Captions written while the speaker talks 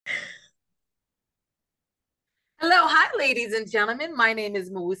Hello, hi, ladies and gentlemen. My name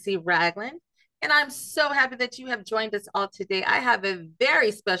is Mawusi Ragland, and I'm so happy that you have joined us all today. I have a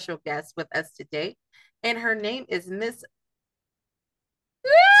very special guest with us today, and her name is Miss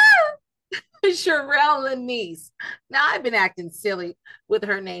Cherelle Lenise. Now, I've been acting silly with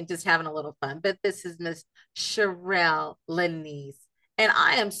her name, just having a little fun, but this is Miss Cherelle Lenise. And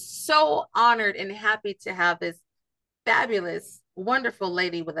I am so honored and happy to have this fabulous, wonderful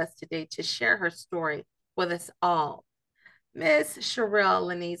lady with us today to share her story with us all. Miss Cherelle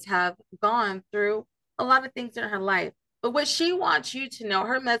Lenise have gone through a lot of things in her life. But what she wants you to know,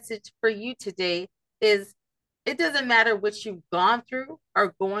 her message for you today is it doesn't matter what you've gone through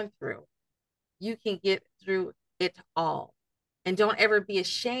or going through. You can get through it all. And don't ever be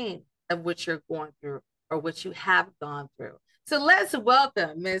ashamed of what you're going through or what you have gone through. So let's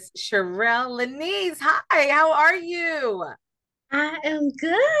welcome Miss Cherelle Lenise. Hi, how are you? I am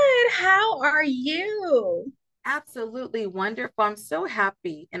good. How are you? Absolutely wonderful. I'm so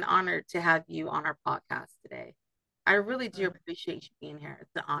happy and honored to have you on our podcast today. I really do Oh, appreciate you being here.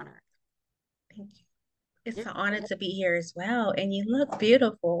 It's an honor. thank you. It's You're an honor so to be here as well. And you look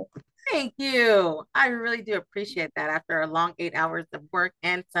beautiful. Thank you. I really do appreciate that after a long 8 hours of work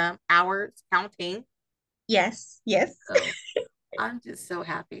and some hours counting. Yes, yes. So I'm just so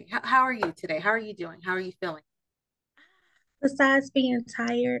happy. How are you today? How are you doing? How are you feeling? Besides being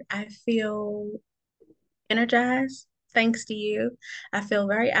tired, I feel energized thanks to you. I feel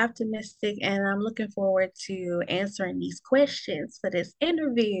very optimistic and I'm looking forward to answering these questions for this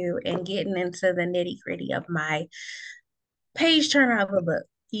interview and getting into the nitty-gritty of my page turner of a book.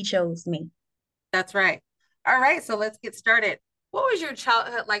 He chose me. That's right. All right, so let's get started. What was your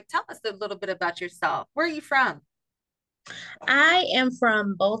childhood like? Tell us a little bit about yourself. Where are you from? I am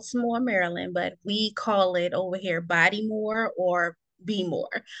from Baltimore, Maryland, but we call it over here Bodymore or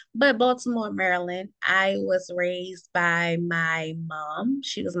Bmore. But Baltimore, Maryland, I was raised by my mom.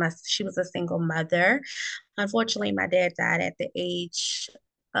 She was a single mother. Unfortunately, my dad died at the age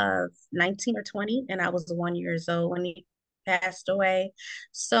of 19 or 20, and I was 1 years old when he passed away.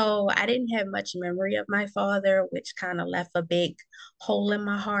 So I didn't have much memory of my father, which kind of left a big hole in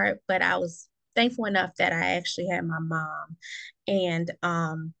my heart. But I was thankful enough that I actually had my mom. And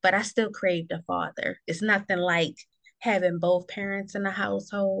but I still craved a father. It's nothing like having both parents in the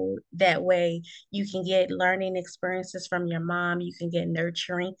household. That way you can get learning experiences from your mom, you can get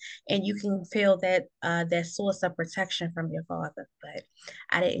nurturing, and you can feel that that source of protection from your father. But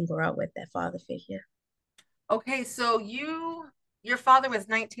I didn't grow up with that father figure. Okay, so your father was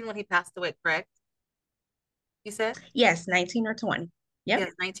 19 when he passed away, correct? You said? Yes, 19 or 20. Yep.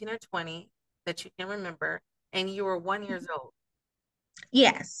 Yes, 19 or 20 that you can remember, and you were 1 years old.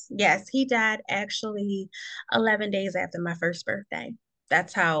 Yes, yes. He died actually 11 days after my first birthday.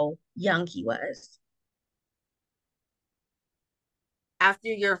 That's how young he was. After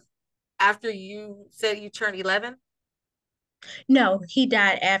your after you said you turned 11? No, he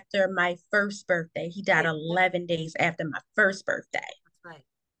died after my first birthday. He died Yeah, 11 days after my first birthday. that's right.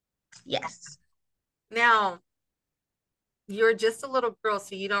 Yes. Now, you're just a little girl,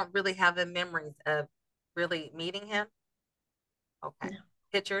 so you don't really have the memories of really meeting him. Okay. No.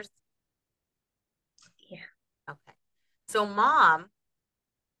 Pictures. Yeah. Okay. So mom,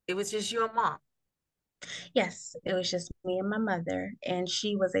 it was just you and mom. Yes, it was just me and my mother, and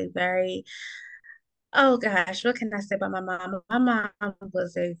she was a very, oh gosh, what can I say about my mom? My mom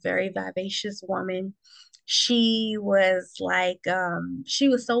was a very vivacious woman. She was like, she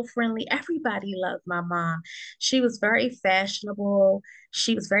was so friendly. Everybody loved my mom. She was very fashionable.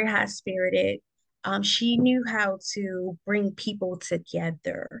 She was very high spirited. She knew how to bring people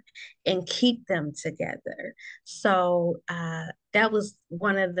together and keep them together. So that was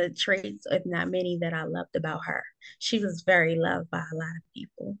one of the traits, if not many, that I loved about her. She was very loved by a lot of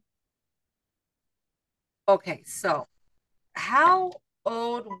people. Okay, so how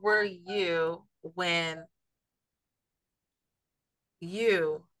old were you when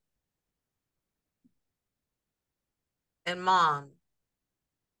you and mom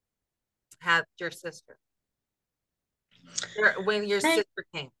had your sister? When your I, sister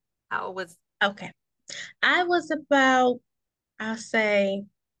came, how was okay. I was about, I'll say,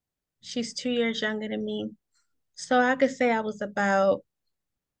 she's 2 years younger than me. So I could say I was about,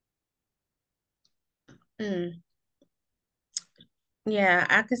 mm, yeah,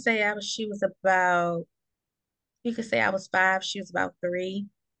 I could say she was about, you could say I was five, she was about three.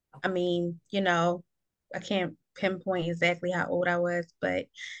 I okay? mean, I can't pinpoint exactly how old I was, but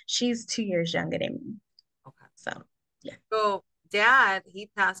she's 2 years younger than me. Okay. So, yeah. So dad, he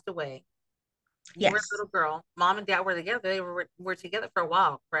passed away. You were a Yes. little girl. Mom and dad were together. They were together for a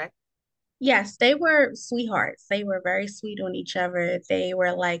while, correct? Yes, they were sweethearts. They were very sweet on each other. They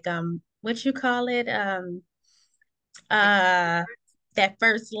were like what you call it? Like, Uh that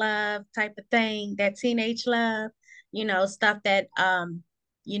first love type of thing, that teenage love, stuff that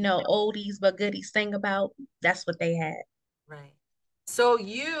oldies but goodies sing about. That's what they had. right. So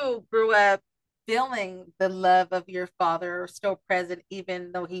you grew up feeling the love of your father still present,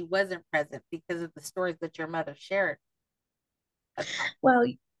 even though he wasn't present because of the stories that your mother shared about. Well,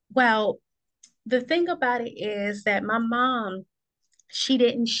 well, the thing about it is that my mom, she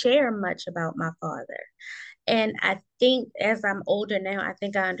didn't share much about my father. And I think as I'm older now, I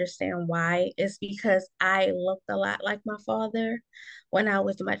think I understand why. It's because I looked a lot like my father when I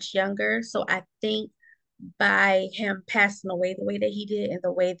was much younger. So I think by him passing away the way that he did and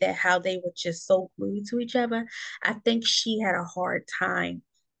the way that how they were just so glued to each other, I think she had a hard time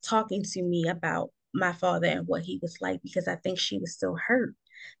talking to me about my father and what he was like because I think she was still hurt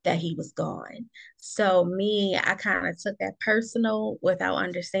that he was gone. So me, I kind of took that personal without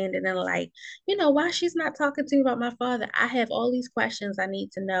understanding and like, why she's not talking to me about my father. I have all these questions I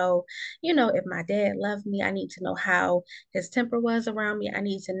need to know, if my dad loved me, I need to know how his temper was around me. I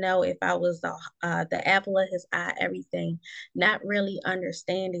need to know if I was the apple of his eye, everything. Not really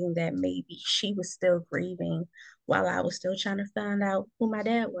understanding that maybe she was still grieving while I was still trying to find out who my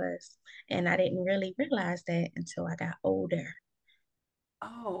dad was. And I didn't really realize that until I got older.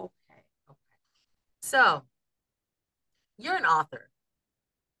 Oh, okay. Okay. So you're an author.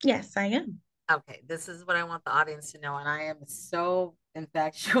 Yes, I am. Okay, this is what I want the audience to know, and I am so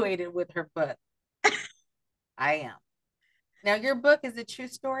infatuated with her book. I am. Now, your book is a true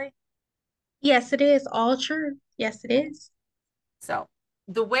story. Yes, it is all true. Yes, it Okay. is. So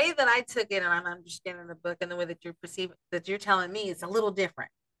the way that I took it and I'm understanding the book and the way that you're perceiving that you're telling me is a little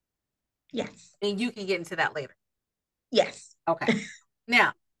different. Yes. And you can get into that later. Yes. Okay.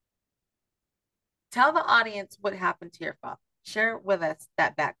 Now, tell the audience what happened to your father. Share with us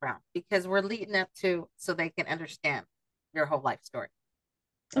that background because we're leading up to so they can understand your whole life story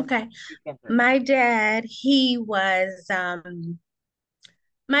and what Okay. you've been through. My dad,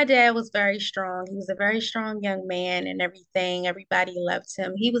 my dad was very strong. He was a very strong young man and everything. Everybody loved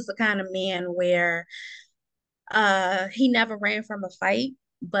him. He was the kind of man where he never ran from a fight,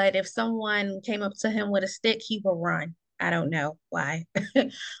 but if someone came up to him with a stick, he would run. I don't know why.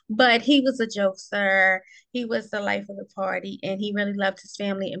 But he was a jokester. He was the life of the party, and he really loved his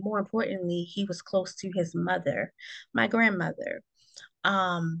family. And more importantly, he was close to his mother, my grandmother.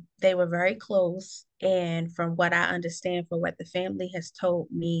 They were very close, and from what I understand, from what the family has told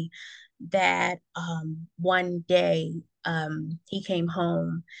me, that one day he came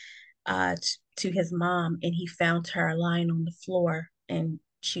home to his mom and he found her lying on the floor and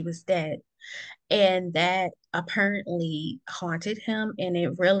she was dead. And that apparently haunted him and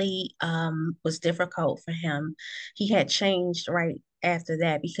it really was difficult for him. He had changed right after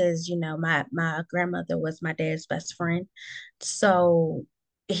that because my grandmother was my dad's best friend, so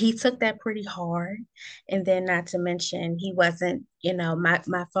he took that pretty hard. And then not to mention he wasn't,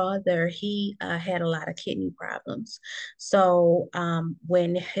 my father, he had a lot of kidney problems. So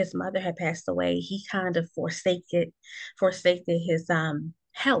when his mother had passed away, he kind of forsaken his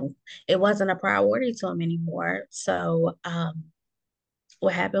health. It wasn't a priority to him anymore. So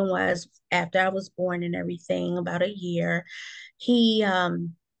what happened was after I was born and everything, about a year, he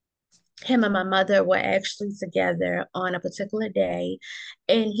him and my mother were actually together on a particular day,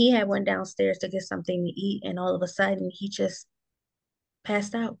 and he had went downstairs to get something to eat, and all of a sudden he just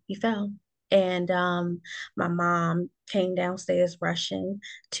passed out. He fell. And my mom came downstairs rushing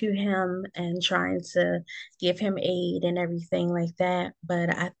to him and trying to give him aid and everything like that.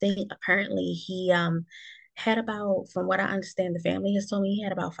 But I think apparently he had about, from what I understand, the family has told me he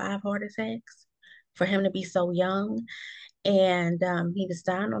had about 5 heart attacks for him to be so young. And he was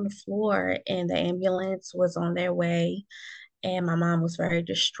dying on the floor, and the ambulance was on their way and my mom was very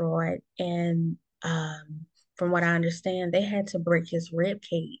distraught. And from what I understand, they had to break his rib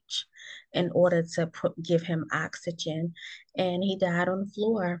cage in order to give him oxygen. And he died on the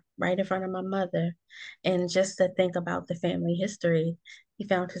floor right in front of my mother. And just to think about the family history, he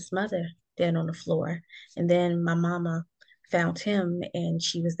found his mother dead on the floor. And then my mama found him and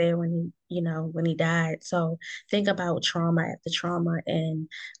she was there when when he died. So think about trauma after trauma and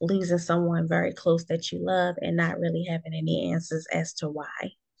losing someone very close that you love and not really having any answers as to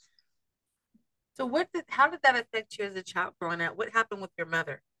why. So how did that affect you as a child growing up? What happened with your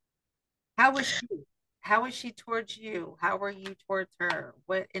mother? How was she? How was she towards you? How were you towards her?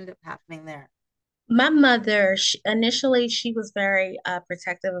 What ended up happening there? My mother, initially, she was very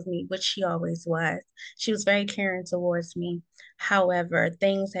protective of me, which she always was. She was very caring towards me. However,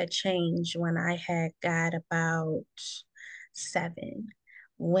 things had changed when I had got about 7,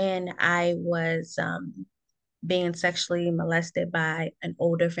 when I was being sexually molested by an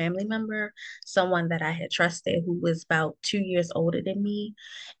older family member, someone that I had trusted who was about 2 years older than me.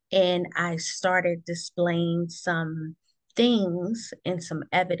 And I started displaying some things and some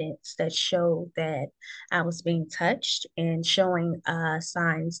evidence that showed that I was being touched and showing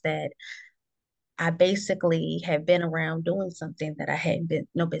signs that I basically had been around doing something that I hadn't been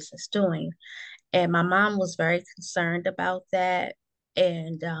no business doing. And my mom was very concerned about that.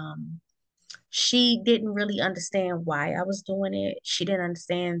 And she didn't really understand why I was doing it. She didn't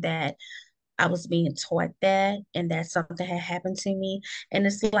understand that I was being taught that and that something had happened to me. And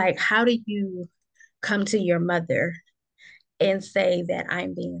it's like, how do you come to your mother and say that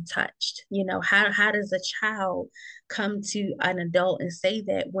I'm being touched? How does a child come to an adult and say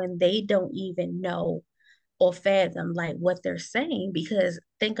that when they don't even know or fathom like what they're saying? Because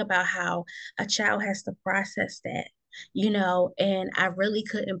think about how a child has to process that, and I really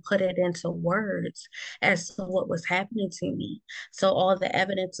couldn't put it into words as to what was happening to me. So all the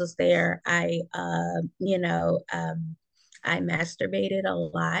evidence was there. I masturbated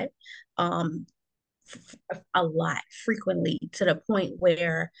um a lot frequently, to the point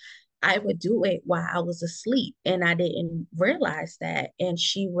where I would do it while I was asleep and I didn't realize that. And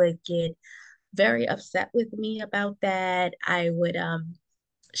she would get very upset with me about that.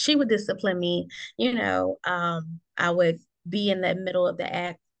 She would discipline me, I would be in the middle of the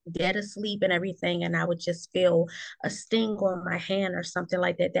act, dead asleep and everything, and I would just feel a sting on my hand or something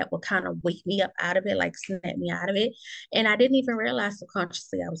like that that would kind of wake me up out of it, like snap me out of it. And I didn't even realize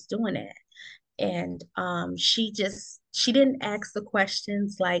subconsciously I was doing that. And she didn't ask the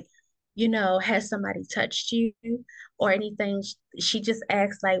questions like, has somebody touched you or anything. She just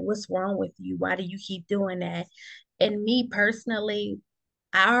asked like, what's wrong with you? Why do you keep doing that? And me personally,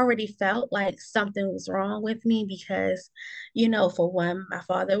 I already felt like something was wrong with me because, for one, my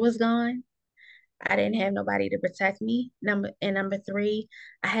father was gone. I didn't have nobody to protect me. Number three,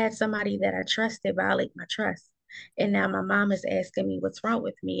 I had somebody that I trusted violate my trust. And now my mom is asking me what's wrong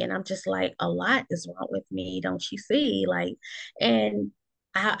with me. And I'm just like, a lot is wrong with me. Don't you see? And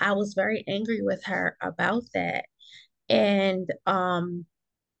I was very angry with her about that. And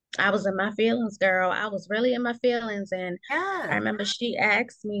I was in my feelings, girl. I was really in my feelings. And I Yeah. remember she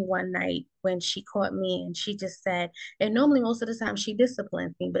asked me one night when she caught me, and she just said, and normally most of the time she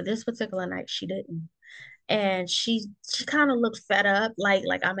disciplines me, but this particular night she didn't. And she kind of looked fed up, like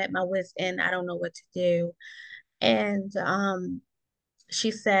I'm at my wit's end. I don't know what to do. And she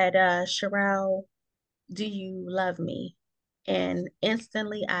said, Cherelle, do you love me? And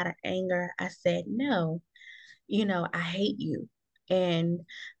instantly out of anger, I said, no, I hate you. And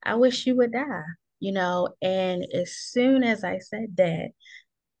I wish you would die. And as soon as I said that,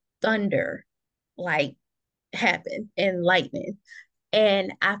 thunder like happened and lightning.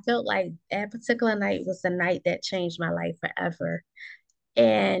 And I felt like that particular night was the night that changed my life forever.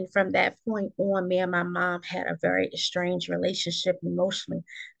 And from that point on, me and my mom had a very estranged relationship emotionally.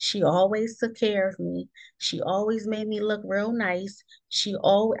 She always took care of me. She always made me look real nice.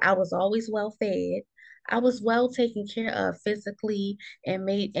 I was always well fed. I was well taken care of physically and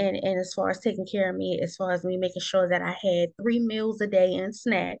as far as taking care of me, as far as me making sure that I had 3 meals a day and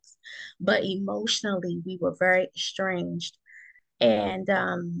snacks. But emotionally, we were very estranged. And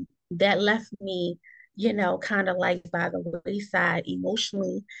that left me, kind of like by the wayside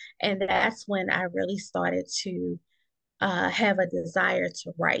emotionally. And that's when I really started to have a desire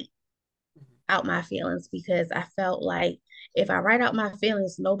to write out my feelings, because I felt like if I write out my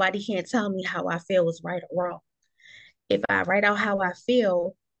feelings, nobody can tell me how I feel is right or wrong. If I write out how I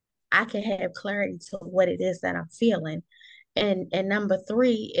feel, I can have clarity to what it is that I'm feeling. And number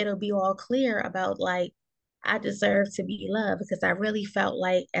three, it'll be all clear about like I deserve to be loved, because I really felt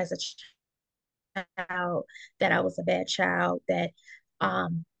like as a child that I was a bad child, that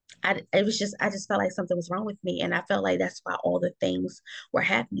um I just felt like something was wrong with me. And I felt like that's why all the things were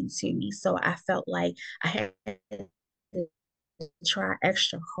happening to me. So I felt like I had to try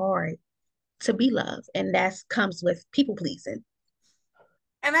extra hard to be loved. And that comes with people pleasing.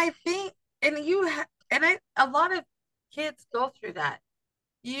 And I think, and you, and a lot of kids go through that.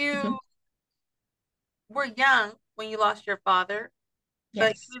 You Mhm. were young when you lost your father, but you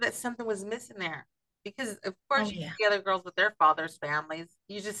Yes. knew that something was missing there. Because, of course, Oh you yeah. see other girls with their fathers' families.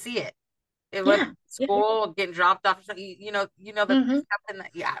 You just see it. It was Yeah. Yeah. school, getting dropped off or something. You know that Mm-hmm. there's something that,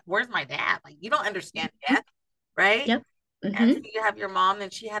 yeah, where's my dad? Like, you don't understand Mm-hmm. death, right? Yep. And so Mm-hmm. you have your mom,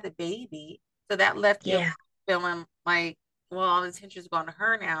 and she had a baby. So that left you Yeah. feeling like, well, all the attention's going to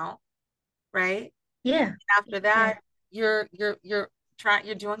her now, right? Yeah. After that, Yeah. you're trying,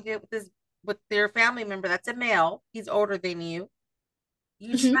 you're doing good with this, with their family member. That's a male. He's older than you. You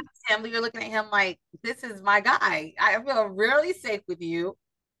trust Hmm. him. You're looking at him like, this is my guy. I feel really safe with you.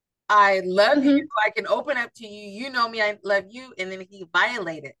 I love you. Hmm. I can open up to you. You know me. I love you. And then he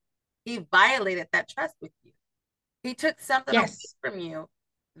violated that trust with you. He took something away Yes. from you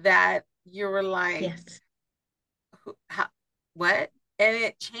that you were like, Yes. how, what? And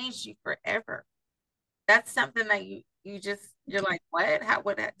it changed you forever. That's something that you just, you're like, what? How,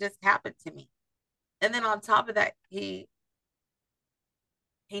 what just happened to me? And then on top of that, he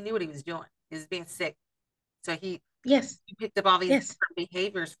knew what he was doing. He was being sick. So Yes. you picked up all these Yes. different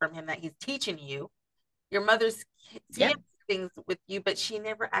behaviors from him that he's teaching you. Your mother's seeing Yep. things with you, but she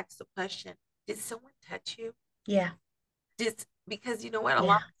never asked the question, did someone touch you? Yeah. Because you know what? A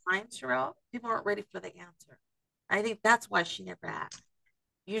lot Yeah. of times, Cherelle, people aren't ready for the answer. I think that's why she never asked.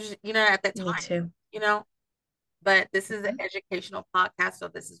 Usually, at that Me time, too. you know, but this is an Mhm. educational podcast. So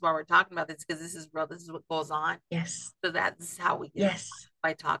this is why we're talking about this, because this is real. This is what goes on. Yes. So that's how we get Yes.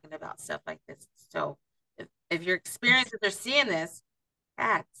 by talking about stuff like this. So if you're Yes. experiencing or seeing this,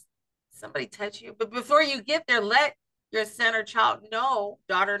 ask somebody touch you. But before you get there, let your son or child know,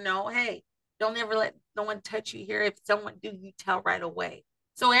 daughter know, hey, don't ever let no one touch you here. If someone do, you tell right away.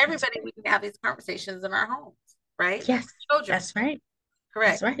 So That's everybody, right. we can have these conversations in our homes, right? Yes. Children, That's right.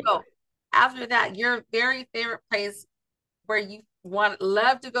 That's correct. right. So after that, your very favorite place where you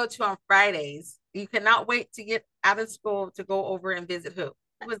love to go to on Fridays. You cannot wait to get out of school to go over and visit who?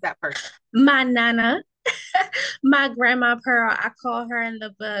 Who was that person? My nana, my grandma Pearl, I call her in the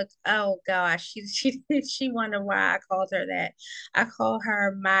book. Oh gosh, she wondered why I called her that. I call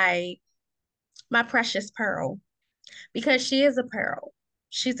her my precious pearl because she is a pearl.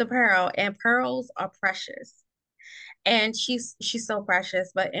 She's a pearl, and pearls are precious. And she's so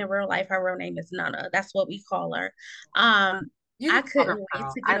precious, but in real life, her real name is Nana. That's what we call her. You I can call her couldn't wait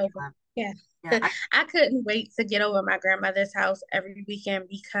Pearl. to I get over. love. Yeah, Yeah, I couldn't wait to get over my grandmother's house every weekend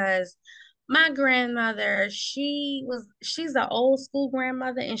because my grandmother, she's an old school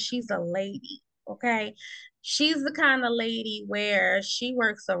grandmother and she's a lady. Okay. She's the kind of lady where she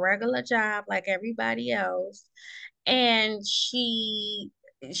works a regular job like everybody else. And she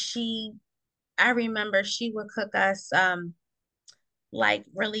I remember she would cook us like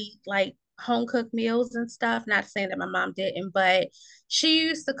really like home cooked meals and stuff. Not saying that my mom didn't, but she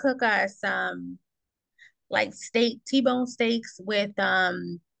used to cook us like T-bone steaks with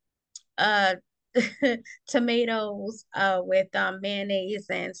uh tomatoes with mayonnaise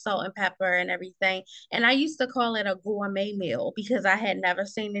and salt and pepper and everything. And I used to call it a gourmet meal because I had never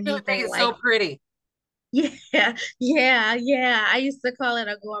seen you would think anything it's like so pretty. yeah, yeah. I used to call it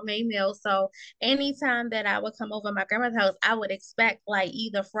a gourmet meal. So anytime that I would come over my grandma's house, I would expect like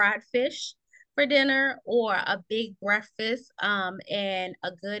either fried fish for dinner or a big breakfast, and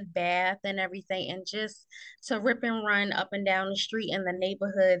a good bath and everything, and just to rip and run up and down the street in the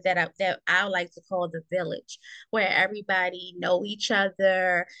neighborhood that I like to call the village, where everybody know each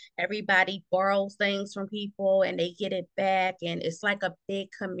other, everybody borrows things from people and they get it back, and it's like a big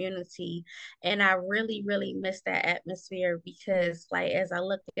community. And I really, really miss that atmosphere because, like, as I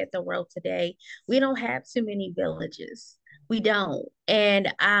look at the world today, we don't have too many villages. We don't.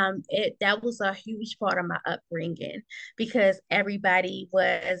 And it that was a huge part of my upbringing because everybody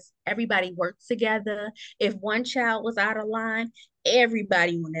worked together. If one child was out of line,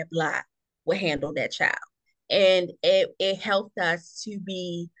 everybody on that block would handle that child. And it helped us to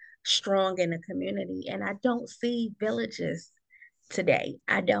be strong in the community. And I don't see villages today.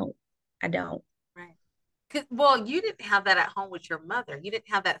 I don't. I don't. Right. Well, you didn't have that at home with your mother. You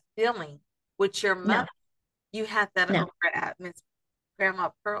didn't have that feeling with your mother. No, You had that no. over at Miss Grandma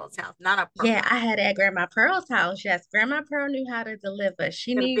Pearl's house, not a Pearl. Yeah, I had it at Grandma Pearl's house. Yes, Grandma Pearl knew how to deliver.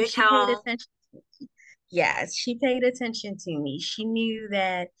 In a big She paid home. attention. Yes, she paid attention to me. She knew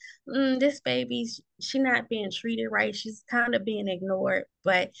that this baby's she not being treated right. She's kind of being ignored.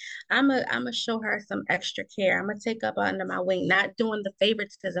 But I'm a show her some extra care. I'm gonna take up under my wing, not doing the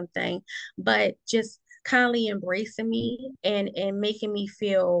favoritism thing, but just kindly embracing me and making me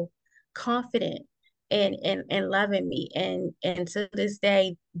feel confident and loving me. And to this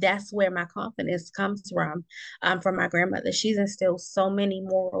day, that's where my confidence comes from my grandmother. She's instilled so many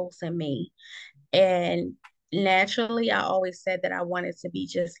morals in me, and naturally, I always said that I wanted to be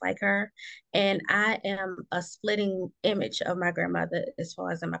just like her. And I am a splitting image of my grandmother as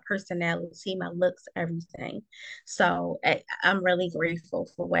far as in my personality, my looks, everything. So I'm really grateful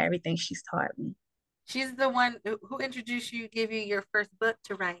for everything she's taught me. She's the one who introduced you, gave you your first book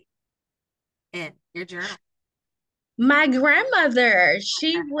to write. in your journal? My grandmother,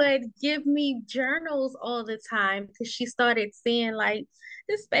 she would give me journals all the time because she started seeing like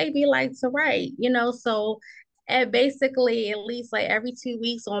this baby likes to write, so and basically at least like every 2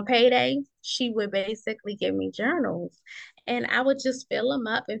 weeks on payday, she would basically give me journals. And I would just fill them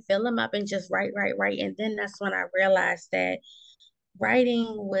up and fill them up and just write, write, write. And then that's when I realized that writing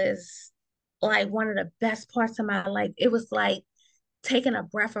was like one of the best parts of my life. It was like taking a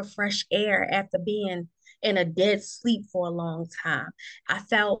breath of fresh air after being in a dead sleep for a long time. I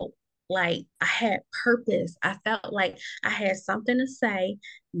felt like I had purpose. I felt like I had something to say.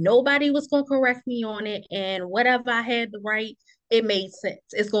 Nobody was going to correct me on it. And whatever I had to write, it made sense.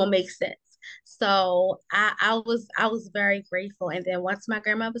 It's going to make sense. So I was very grateful. And then once my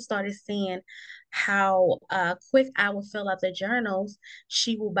grandmother started seeing how quick I would fill out the journals,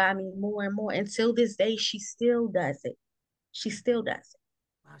 she will buy me more and more. Until this day, she still does it. She still does it.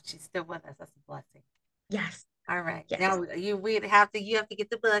 Wow, she's still with us. That's a blessing. Yes, All right. yes. Now you have to get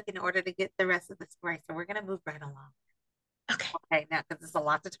the book in order to get the rest of the story. So we're gonna move right along. Okay. Okay, now because there's a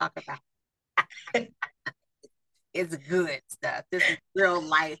lot to talk about. It's good stuff. This is real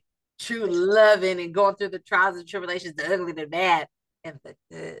life, true loving and going through the trials and tribulations, the ugly, the bad, and the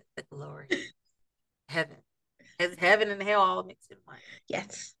good, the glory. Heaven. It's heaven and hell all mixed in one.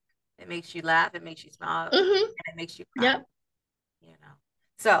 Yes. It makes you laugh, it makes you smile, Mm-hmm. and it makes you cry, Yep. you know.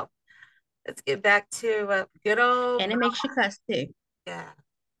 So let's get back to good old And it makes you cuss too. yeah.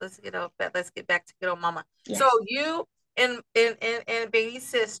 Let's get back to good old mama. So Yes. you and baby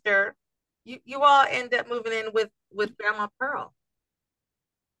sister, you all end up moving in with Grandma Pearl.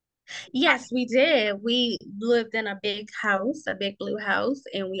 Yes, we did. We lived in a big house, a big blue house,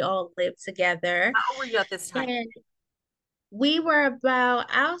 and we all lived together. How old were you at this time? And we were about,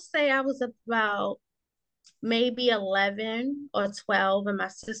 I'll say I was about maybe 11 or 12, and my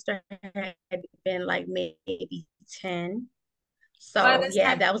sister had been like maybe 10. By So this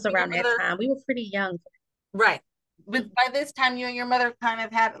yeah, time, that was you and around your that mother, time. We were pretty young. right. But Mhm. by this time, you and your mother kind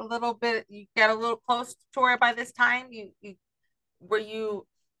of had a little bit, you got a little close to her by this time. You were you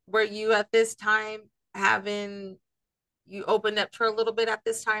were you at this time having you opened up to her a little bit at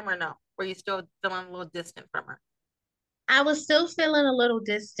this time or no? Were you still feeling a little distant from her? I was still feeling a little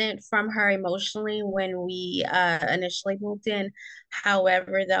distant from her emotionally when we initially moved in.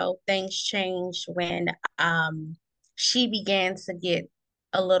 However, though, things changed when she began to get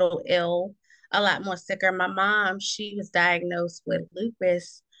a little ill, a lot more sicker. My mom, she was diagnosed with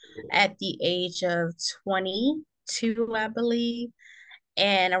lupus at the age of 22, I believe.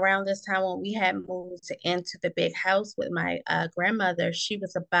 And around this time when we had moved into the big house with my grandmother, she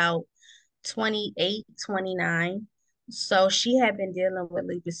was about 28, 29. So she had been dealing with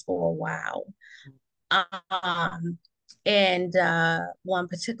lupus for a while. Um, and one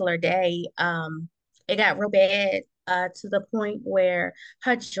particular day, it got real bad to the point where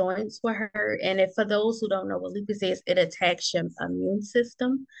her joints were hurt. And if for those who don't know what lupus is, it attacks your immune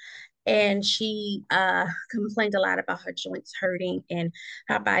system. And she complained a lot about her joints hurting and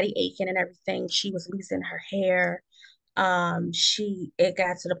her body aching and everything. She was losing her hair. She It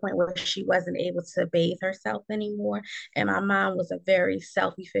got to the point where she wasn't able to bathe herself anymore. And my mom was a very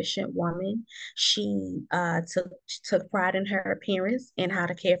self-efficient woman. She took pride in her appearance and how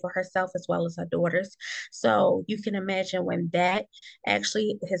to care for herself as well as her daughters. So you can imagine when that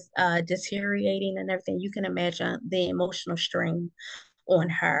actually is deteriorating and everything, you can imagine the emotional strain on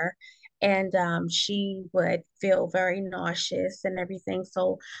her. And she would feel very nauseous and everything.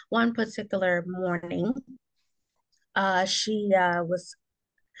 So one particular morning, she was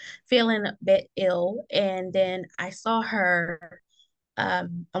feeling a bit ill, and then I saw her. I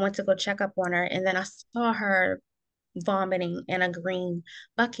went to go check up on her, and then I saw her vomiting in a green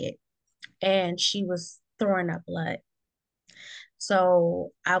bucket, and she was throwing up blood.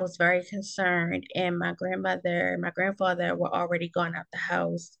 So I was very concerned, and my grandmother, my grandfather were already gone out the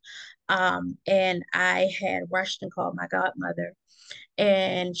house. And I had rushed and called my godmother,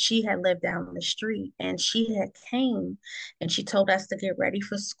 and she had lived down the street, and she had came and she told us to get ready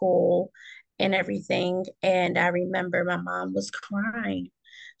for school and everything. And I remember my mom was crying.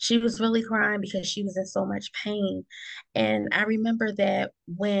 She was really crying because she was in so much pain. And I remember that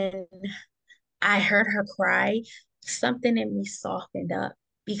when I heard her cry, something in me softened up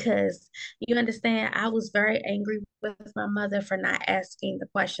because you understand, I was very angry with my mother for not asking the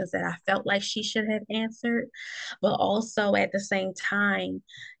questions that I felt like she should have answered. But also at the same time,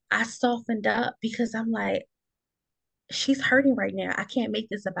 I softened up because I'm like, she's hurting right now. I can't make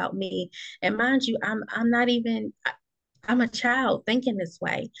this about me. And mind you, I'm not even I'm a child thinking this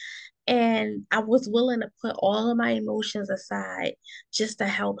way. And I was willing to put all of my emotions aside just to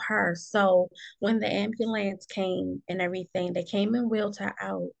help her. So when the ambulance came and everything, they came and wheeled her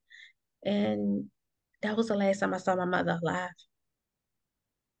out. And that was the last time I saw my mother alive.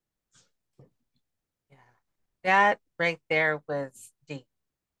 Yeah. That right there was deep.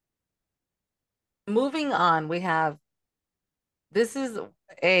 Moving on, we have this is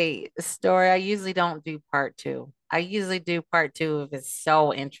a story. I usually don't do part two. I usually do part two if it's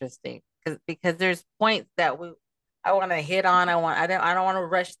so interesting because there's points that I want to hit on. I don't want to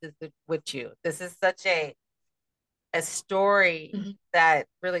rush this with you. This is such a story Mhm. that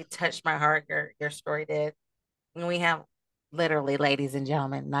really touched my heart. Your story did. And we have literally, ladies and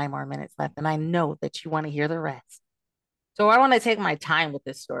gentlemen, 9 more minutes left, and I know that you want to hear the rest. So I want to take my time with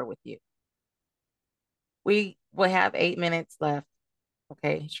this story with you. We will have 8 minutes left,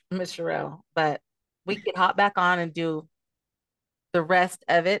 okay, Miss Cherelle, but we could hop back on and do the rest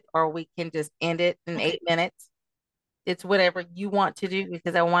of it, or we can just end it in Okay. 8 minutes. It's whatever you want to do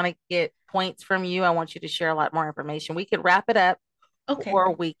because I want to get points from you. I want you to share a lot more information. We could wrap it up, Okay.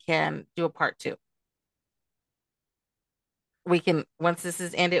 or we can do a part two. We can, once this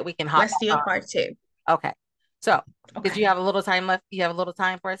is ended, we can hop Let's back do a on. part two. Okay. So, did you Okay. have a little time left? You have a little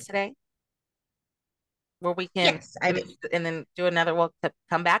time for us today where we can Yes, I do. finish and then do another. We'll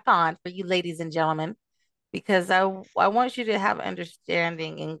come back on for you, ladies and gentlemen, because I want you to have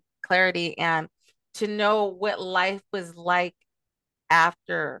understanding and clarity and to know what life was like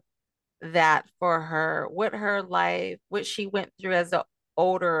after that for her, what her life, what she went through as an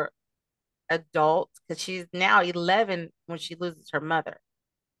older adult, because she's now 11 when she loses her mother.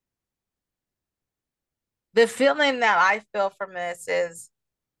 The feeling that I feel from this is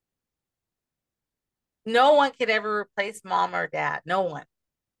no one could ever replace mom or dad. No one.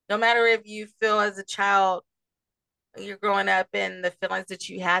 No matter if you feel as a child, you're growing up and the feelings that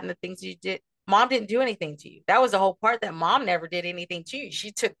you had and the things you did. Mom didn't do anything to you. That was the whole part that mom never did anything to you.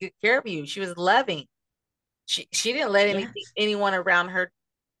 She took good care of you. She was loving. She didn't let Yes. anyone around her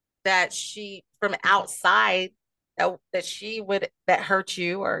that she from outside that she would that hurt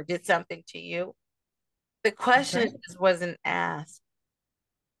you or did something to you. The That's question right. just wasn't asked.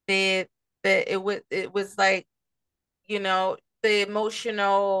 The it was like, you know, the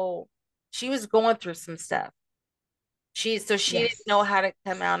emotional she was going through some stuff. She didn't know Yes. how to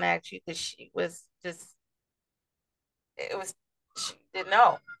come out and ask you because she was just it was she didn't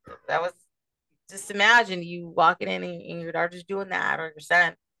know. That was just imagine you walking in and your daughter's doing that or your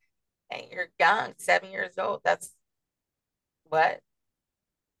son and you're young, 7 years old. That's what.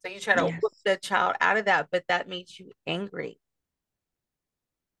 So you try to whip Yes. the child out of that, but that made you angry.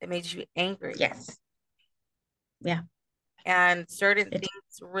 It made you angry. Yes. Yeah. And certain It,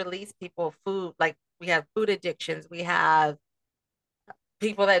 things release people food, like we have food addictions, we have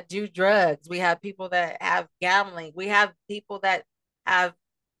people that do drugs, we have people that have gambling, we have people that have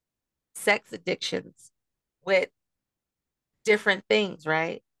sex addictions with different things,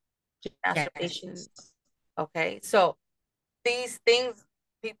 right? yes. Masturbation. Okay. So these things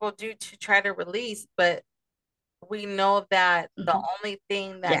people do to try to release, but we know that the Mhm. only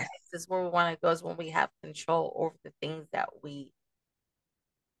thing that Yes. takes us where we want to go is when we have control over the things that we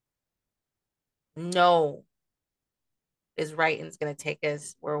know is right and is going to take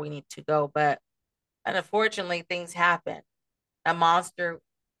us where we need to go. But unfortunately, things happen. A monster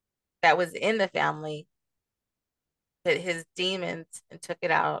that was in the family hit his demons and took it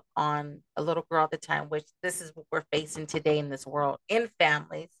out on a little girl at the time, which this is what we're facing today in this world in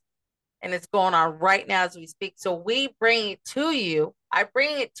families. And it's going on right now as we speak. So we bring it to you. I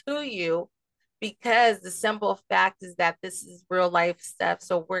bring it to you because the simple fact is that this is real life stuff.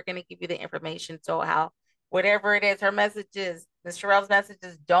 So we're going to give you the information. So how, whatever it is, her message is, Ms. Cherelle's message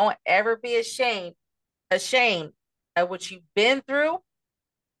is don't ever be ashamed of what you've been through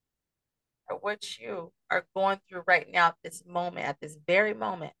or what you are going through right now at this moment, at this very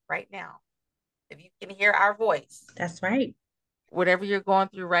moment, right now. If you can hear our voice, That's right. whatever you're going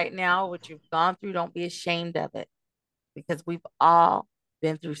through right now, what you've gone through, don't be ashamed of it because we've all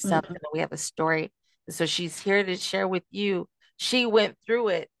been through something Mm-mm. and we have a story. And so she's here to share with you. She went through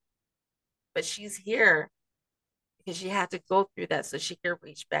it, but she's here because she had to go through that so she can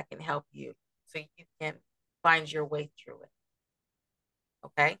reach back and help you so you can find your way through it.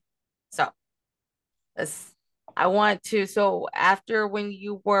 Okay. So let's I want to so after when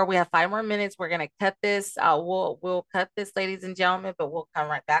you were we have 5 more minutes. We're gonna cut this. We'll cut this, ladies and gentlemen, but we'll come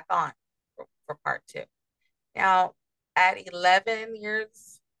right back on for part two. Now, at 11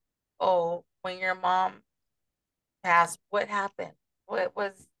 years old, when your mom passed, what happened? What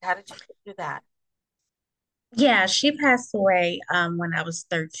was, how did you do that? Yeah, she passed away when I was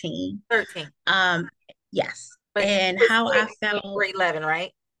 13. 13. Um, yes. But you And were how I sick when you were felt, 11,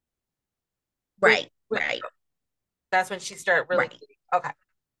 right? When, right, when right, that's when she started really right. getting, okay.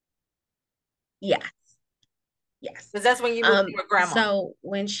 Yeah, yes. Because that's when you moved in with grandma. So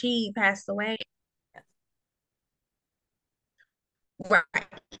when she passed away, Yes. right,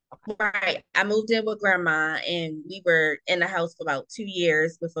 Okay. right. I moved in with grandma and we were in the house for about 2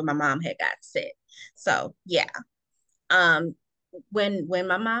 years before my mom had got sick. So yeah. Um, when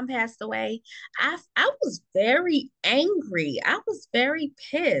my mom passed away, I was very angry. I was very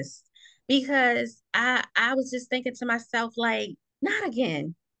pissed because I was just thinking to myself, like, not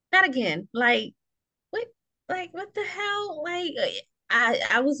again, not again. What what the hell?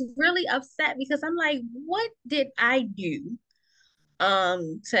 I was really upset because I'm like, what did I do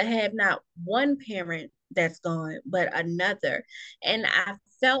to have not one parent that's gone, but another? And I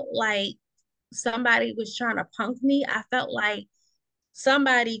felt like somebody was trying to punk me. I felt like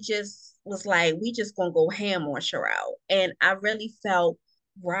somebody just was like, we just gonna go ham on Cherelle. And I really felt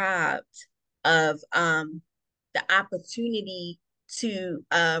robbed of the opportunity to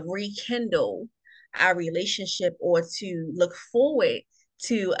rekindle our relationship or to look forward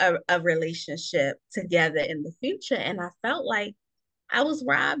to a relationship together in the future. And I felt like I was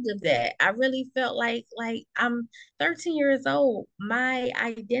robbed of that. I really felt like I'm 13 years old. My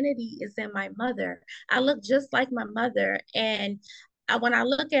identity is in my mother. I look just like my mother, and when I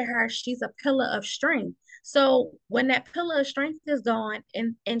look at her, she's a pillar of strength. So when that pillar of strength is gone,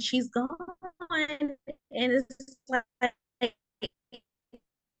 and she's gone, and it's like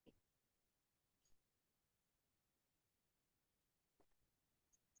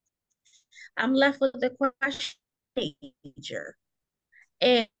I'm left with the question, major,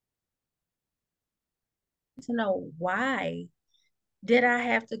 and to know why did I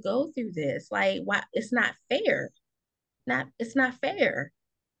have to go through this? Like, why? It's not fair. Not it's not fair.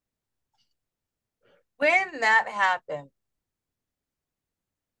 When that happened,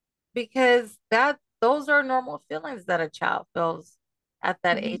 because that those are normal feelings that a child feels at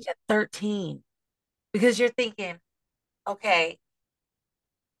that age Mhm. at 13. Because you're thinking, okay,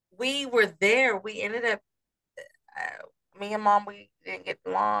 we were there. We ended up, me and mom, we didn't get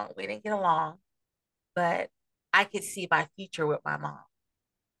along, but I could see my future with my mom.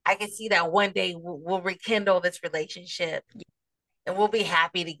 I could see that one day we'll rekindle this relationship and we'll be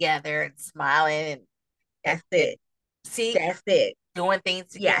happy together and smiling That's and it. see, That's it. doing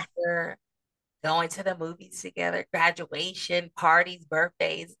things Yes. together, going to the movies together, graduation, parties,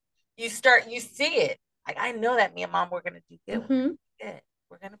 birthdays. You see it. Like, I know that me and mom, we're going to do good. We're Hmm. good.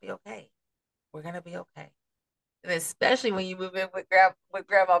 We're going to be okay. We're going to be okay. And especially when you move in with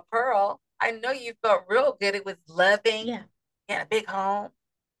Grandma Pearl, I know you felt real good. It was loving. Yeah. You had a big home.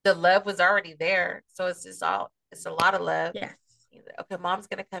 The love was already there. So it's a lot of love. Yes. Okay, mom's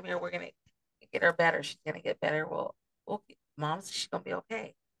gonna come here. We're gonna get her better. She's gonna get better. Mom's she's gonna be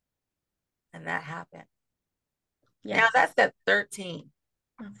okay. And that happened. Now that's Yes. at 13.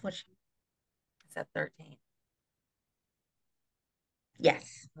 Unfortunately. It's at 13.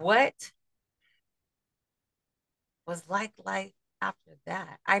 Yes. What was like life after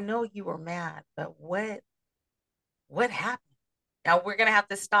that? I know you were mad, but what happened? Now we're gonna have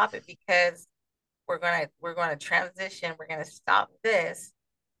to stop it because we're gonna transition. We're gonna stop this,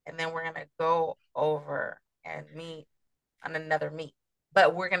 and then we're gonna go over and meet on another meet.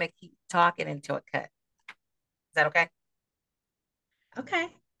 But we're gonna keep talking until it cuts. Is that okay? Okay.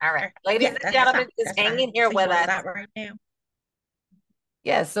 All right, ladies Yeah, and that's fine. gentlemen, just That's hang fine. in here So you with want to us. stop right now?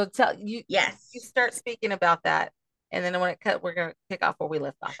 Yeah. So tell you you Yes. start speaking about that, and then when it cut, we're gonna pick off where we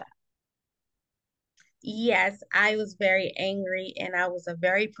left off at. Yes, I was very angry and I was a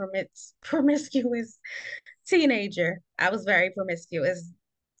very promiscuous teenager. I was very promiscuous.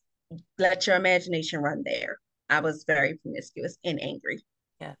 Let your imagination run there. I was very promiscuous and angry.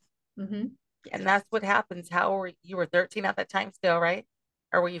 Yes. Hmm. Yes. And that's what happens. How were you were 13 at that time still, right?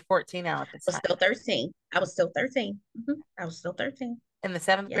 Or were you 14 now at this Was time? still 13. I was still 13. I was still 13. In the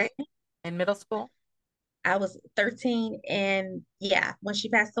seventh Yes, grade? In middle school? I was 13. And yeah, when she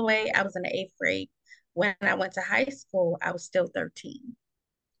passed away, I was in the eighth grade. When I went to high school, I was still 13.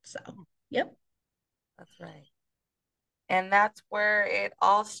 So, yep. That's right. And that's where it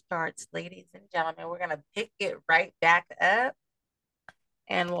all starts, ladies and gentlemen. We're going to pick it right back up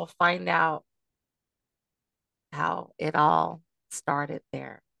and we'll find out how it all started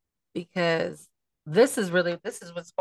there. Because this is what's